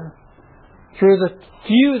failure, through the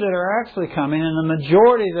few that are actually coming and the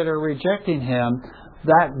majority that are rejecting Him,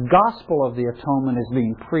 that gospel of the atonement is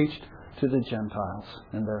being preached to the Gentiles,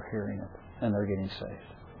 and they're hearing it, and they're getting saved.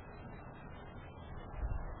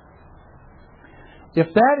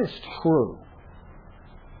 If that is true,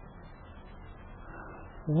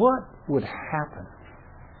 what would happen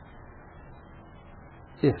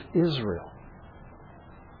if Israel,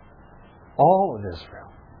 all of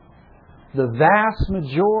Israel, the vast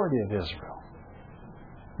majority of Israel,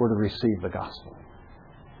 were to receive the gospel.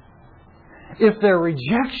 If their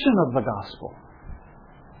rejection of the gospel,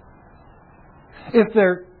 if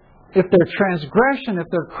their transgression, if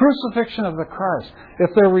their crucifixion of the Christ, if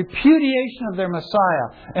their repudiation of their Messiah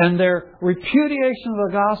and their repudiation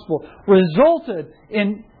of the gospel resulted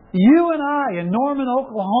in you and I in Norman,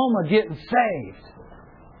 Oklahoma getting saved,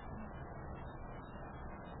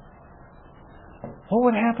 what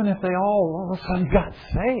would happen if they all of a sudden got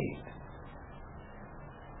saved?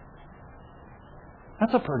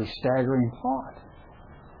 That's a pretty staggering thought.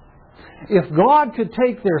 If God could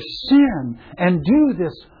take their sin and do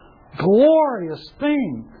this glorious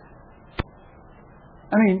thing.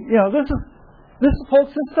 I mean, this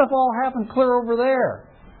stuff all happened clear over there.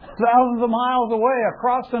 Thousands of miles away,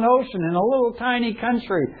 across an ocean, in a little tiny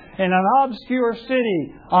country, in an obscure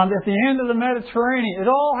city, at the end of the Mediterranean. It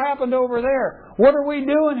all happened over there. What are we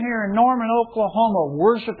doing here in Norman, Oklahoma,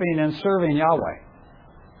 worshiping and serving Yahweh?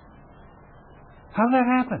 How did that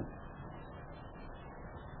happen?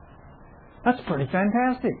 That's pretty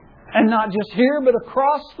fantastic. And not just here, but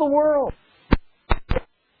across the world.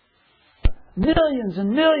 Millions and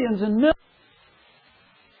millions and millions.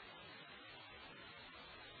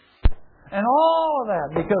 And all of that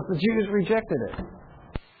because the Jews rejected it.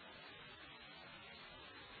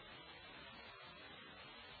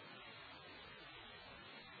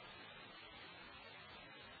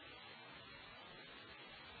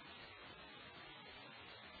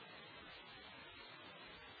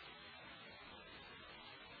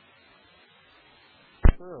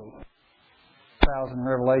 True. 1,000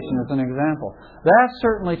 Revelation is an example. That's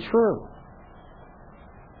certainly true.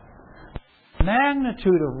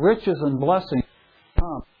 Magnitude of riches and blessing.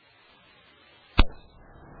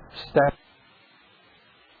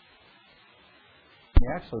 He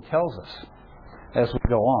actually tells us as we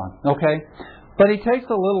go on. Okay? But he takes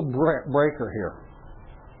a little breaker here.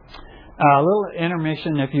 A little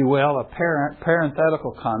intermission, if you will, a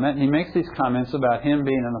parenthetical comment. And he makes these comments about him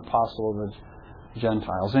being an apostle of the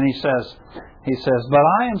Gentiles. And he says, but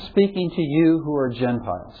I am speaking to you who are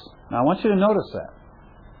Gentiles. Now I want you to notice that.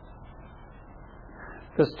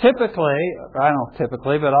 Because typically, I don't know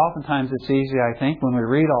typically, but oftentimes it's easy, I think, when we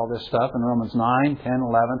read all this stuff in Romans 9, 10,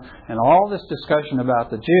 11, and all this discussion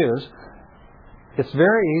about the Jews, it's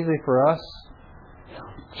very easy for us,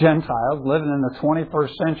 Gentiles, living in the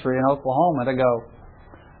 21st century in Oklahoma, to go,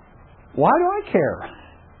 why do I care?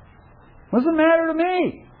 What does it matter to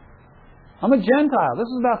me? I'm a Gentile. This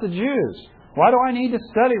is about the Jews. Why do I need to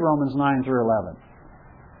study Romans 9 through 11?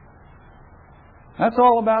 That's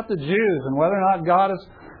all about the Jews and whether or not God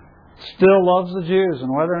still loves the Jews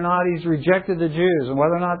and whether or not He's rejected the Jews and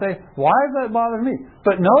whether or not why does that bother me?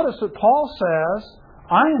 But notice that Paul says,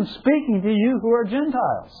 I am speaking to you who are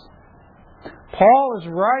Gentiles. Paul is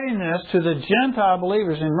writing this to the Gentile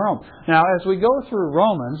believers in Rome. Now, as we go through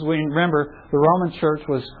Romans, we remember the Roman church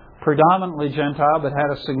was predominantly Gentile, but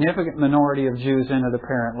had a significant minority of Jews in it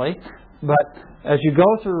apparently. But as you go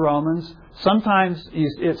through Romans, sometimes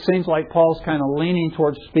it seems like Paul's kind of leaning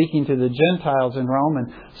towards speaking to the Gentiles in Rome,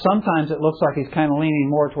 and sometimes it looks like he's kind of leaning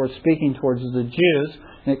more towards speaking towards the Jews.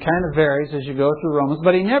 And it kind of varies as you go through Romans,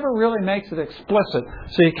 but he never really makes it explicit,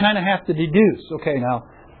 so you kind of have to deduce, okay, now,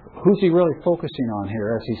 who's he really focusing on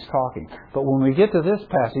here as he's talking? But when we get to this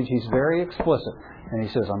passage, he's very explicit, and he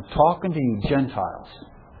says, I'm talking to you Gentiles.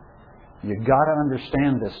 You've got to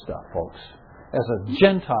understand this stuff, folks. As a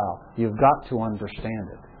Gentile, you've got to understand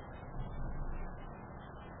it.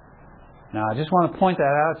 Now, I just want to point that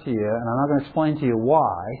out to you, and I'm not going to explain to you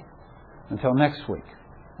why until next week.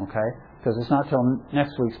 Okay? Because it's not until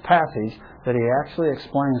next week's passage that he actually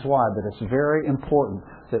explains why, but it's very important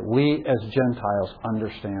that we as Gentiles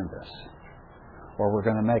understand this. Or we're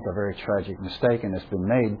going to make a very tragic mistake, and it's been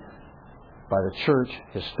made by the church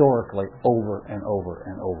historically over and over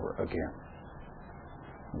and over again.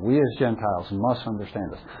 We as Gentiles must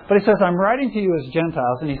understand this. But he says, I'm writing to you as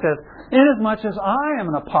Gentiles, and he says, inasmuch as I am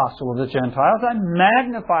an apostle of the Gentiles, I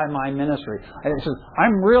magnify my ministry. And he says,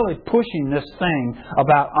 I'm really pushing this thing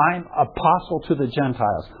about I'm apostle to the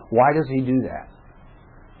Gentiles. Why does he do that?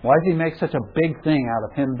 Why does he make such a big thing out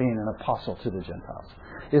of him being an apostle to the Gentiles?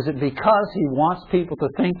 Is it because he wants people to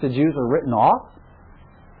think the Jews are written off?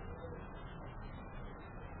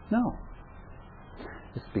 No.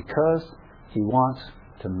 It's because he wants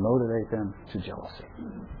to motivate them to jealousy.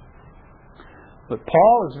 But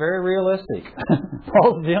Paul is very realistic.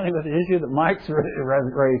 Paul's dealing with the issue that Mike's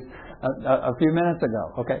raised a few minutes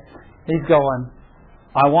ago. Okay, he's going,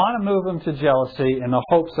 I want to move them to jealousy in the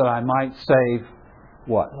hopes that I might save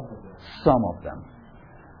what? Some of them.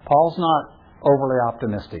 Paul's not overly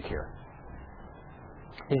optimistic here.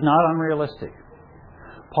 He's not unrealistic.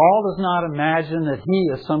 Paul does not imagine that he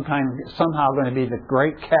is somehow going to be the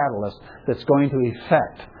great catalyst that's going to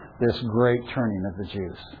effect this great turning of the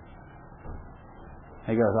Jews.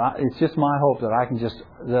 He goes, it's just my hope that I can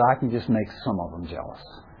just make some of them jealous.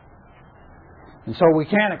 And so we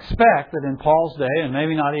can't expect that in Paul's day, and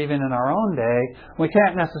maybe not even in our own day, we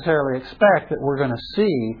can't necessarily expect that we're going to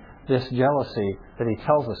see this jealousy that he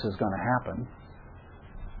tells us is going to happen.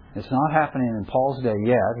 It's not happening in Paul's day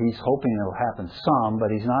yet. He's hoping it'll happen some, but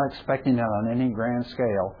he's not expecting it on any grand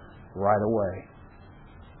scale right away.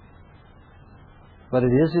 But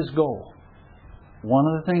it is his goal. One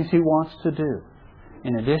of the things he wants to do,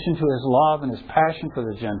 in addition to his love and his passion for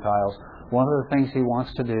the Gentiles, one of the things he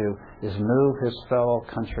wants to do is move his fellow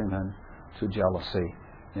countrymen to jealousy,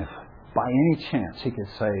 if by any chance he could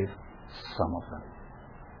save some of them.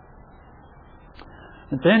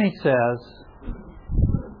 And then he says,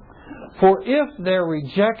 for if their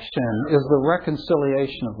rejection is the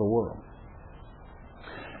reconciliation of the world,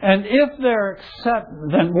 and if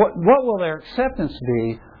then what will their acceptance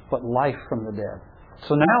be but life from the dead?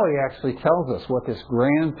 So now he actually tells us what this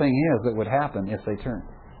grand thing is that would happen if they turn.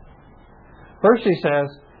 First he says,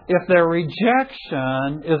 if their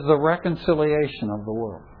rejection is the reconciliation of the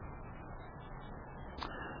world.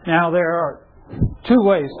 Now there are two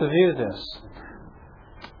ways to view this.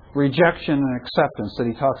 Rejection and acceptance that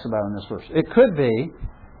he talks about in this verse. It could be,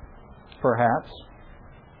 perhaps,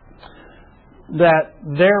 that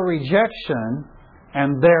their rejection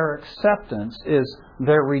and their acceptance is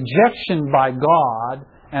their rejection by God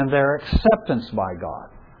and their acceptance by God.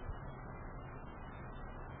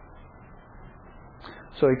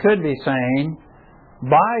 So he could be saying,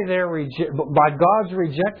 by God's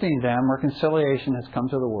rejecting them, reconciliation has come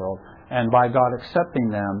to the world, and by God accepting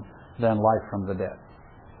them, then life from the dead.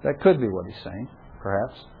 That could be what he's saying,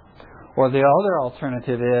 perhaps. Or the other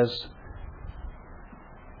alternative is,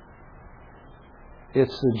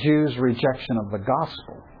 it's the Jews' rejection of the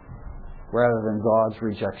gospel rather than God's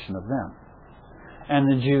rejection of them.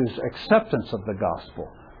 And the Jews' acceptance of the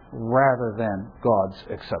gospel rather than God's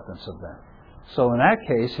acceptance of them. So in that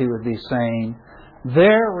case, he would be saying,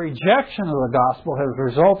 their rejection of the gospel has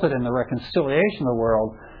resulted in the reconciliation of the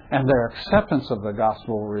world, and their acceptance of the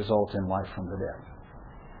gospel will result in life from the dead.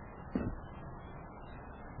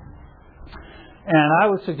 And I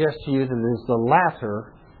would suggest to you that it is the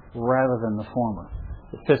latter rather than the former.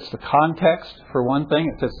 It fits the context, for one thing.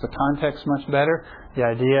 It fits the context much better. The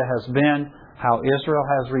idea has been how Israel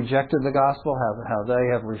has rejected the gospel, how they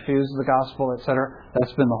have refused the gospel, etc.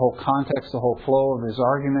 That's been the whole context, the whole flow of his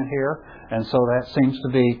argument here. And so that seems to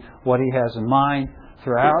be what he has in mind.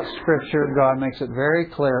 Throughout Scripture, God makes it very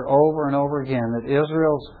clear over and over again that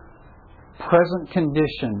Israel's present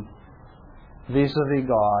condition vis-a-vis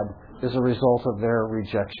God is a result of their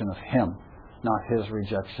rejection of Him, not His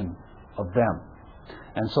rejection of them.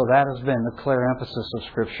 And so that has been the clear emphasis of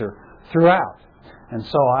Scripture throughout. And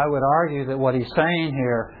so I would argue that what he's saying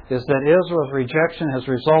here is that Israel's rejection of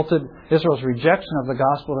the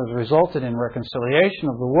gospel has resulted in reconciliation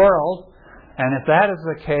of the world. And if that is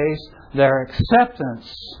the case, their acceptance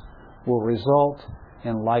will result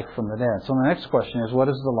in life from the dead. So the next question is, what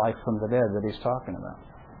is the life from the dead that he's talking about?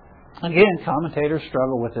 Again, commentators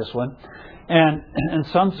struggle with this one. And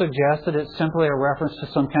some suggest that it's simply a reference to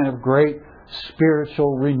some kind of great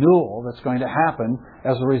spiritual renewal that's going to happen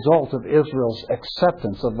as a result of Israel's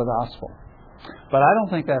acceptance of the gospel. But I don't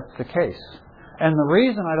think that's the case. And the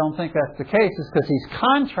reason I don't think that's the case is because he's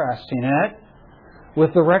contrasting it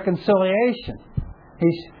with the reconciliation.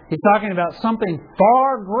 He's talking about something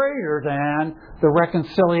far greater than the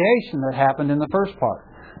reconciliation that happened in the first part.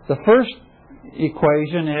 The first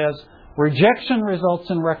equation is rejection results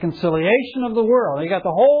in reconciliation of the world. You got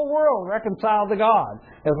the whole world reconciled to God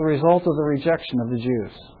as a result of the rejection of the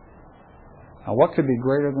Jews. Now, what could be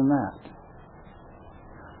greater than that?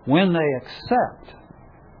 When they accept,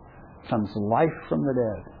 comes life from the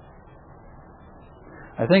dead.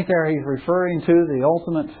 I think there he's referring to the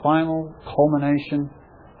ultimate final culmination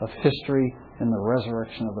of history in the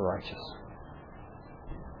resurrection of the righteous.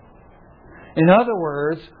 In other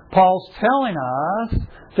words, Paul's telling us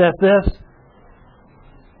that this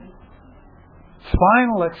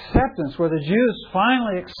final acceptance, where the Jews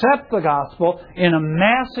finally accept the gospel in a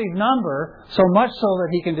massive number, so much so that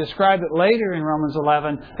he can describe it later in Romans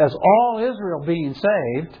 11 as all Israel being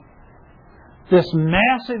saved, this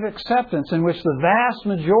massive acceptance in which the vast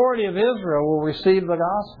majority of Israel will receive the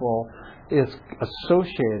gospel is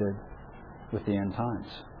associated with the end times.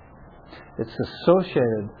 It's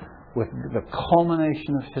associated with the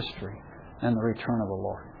culmination of history and the return of the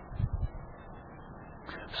Lord.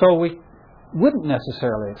 So we wouldn't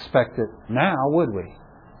necessarily expect it now, would we?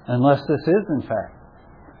 unless this is in fact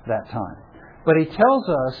that time. But he tells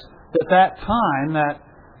us that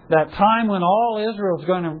time when all Israel is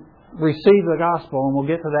going to receive the gospel, and we'll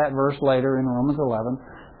get to that verse later in Romans 11.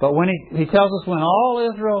 But when he tells us when all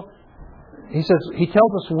Israel, he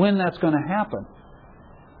tells us when that's going to happen.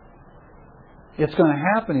 It's going to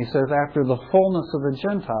happen, he says, after the fullness of the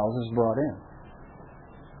Gentiles is brought in.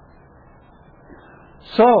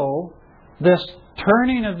 So, this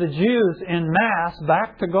turning of the Jews en masse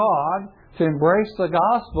back to God to embrace the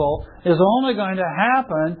gospel is only going to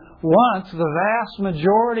happen once the vast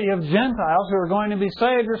majority of Gentiles who are going to be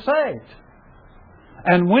saved are saved.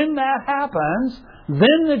 And when that happens,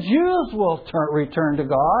 then the Jews will return to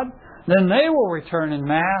God. Then they will return en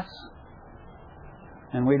masse.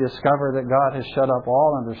 And we discover that God has shut up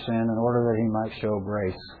all under sin in order that He might show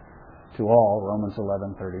grace to all. Romans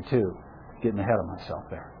 11:32. Getting ahead of myself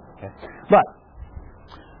there. Okay. But,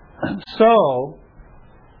 so,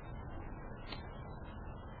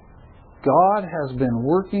 God has been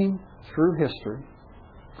working through history.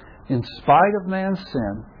 In spite of man's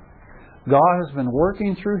sin, God has been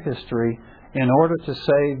working through history in order to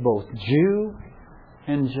save both Jew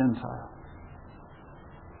and Gentile.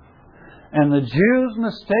 And the Jews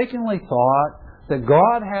mistakenly thought that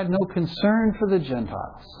God had no concern for the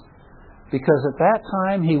Gentiles, because at that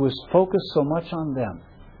time He was focused so much on them.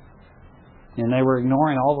 And they were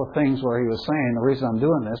ignoring all the things where He was saying, the reason I'm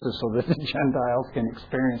doing this is so that the Gentiles can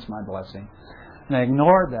experience my blessing. And they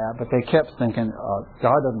ignored that, but they kept thinking,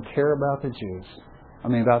 God doesn't care about the Jews.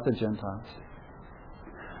 About the Gentiles.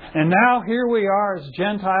 And now here we are as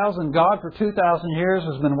Gentiles, and God for 2,000 years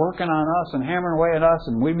has been working on us and hammering away at us,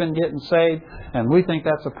 and we've been getting saved, and we think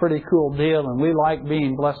that's a pretty cool deal, and we like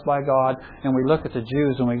being blessed by God, and we look at the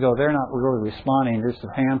Jews and we go, they're not really responding, just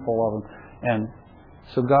a handful of them. And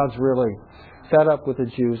so God's really fed up with the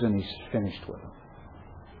Jews, and He's finished with them.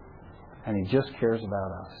 And He just cares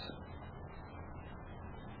about us.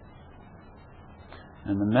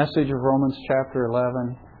 And the message of Romans chapter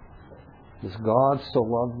 11 is God so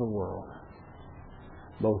loved the world,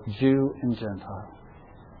 both Jew and Gentile.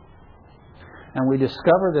 And we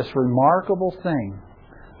discover this remarkable thing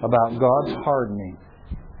about God's hardening.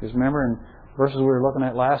 Because remember in verses we were looking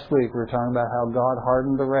at last week, we were talking about how God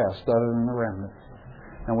hardened the rest other than the remnant.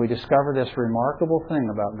 And we discover this remarkable thing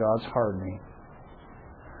about God's hardening.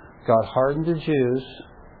 God hardened the Jews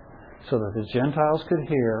so that the Gentiles could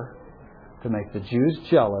hear, to make the Jews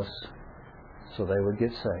jealous so they would get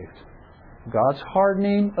saved. God's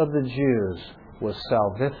hardening of the Jews was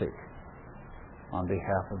salvific on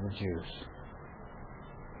behalf of the Jews.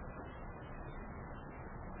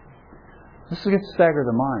 This gets stagger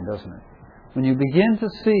the mind, doesn't it? When you begin to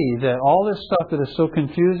see that all this stuff that is so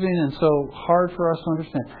confusing and so hard for us to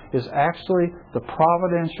understand is actually the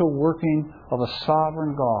providential working of a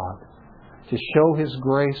sovereign God to show His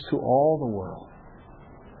grace to all the world.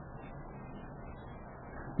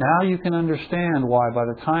 Now you can understand why by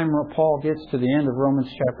the time Paul gets to the end of Romans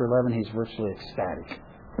chapter 11, he's virtually ecstatic.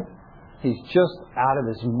 He's just out of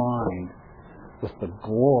his mind with the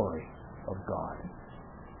glory of God.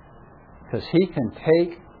 Because he can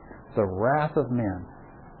take the wrath of men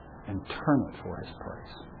and turn it for His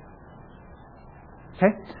praise.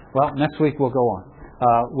 Okay? Well, next week we'll go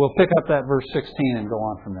on. We'll pick up that verse 16 and go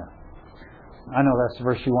on from there. I know that's the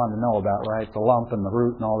verse you wanted to know about, right? The lump and the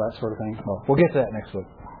root and all that sort of thing. Well, we'll get to that next week.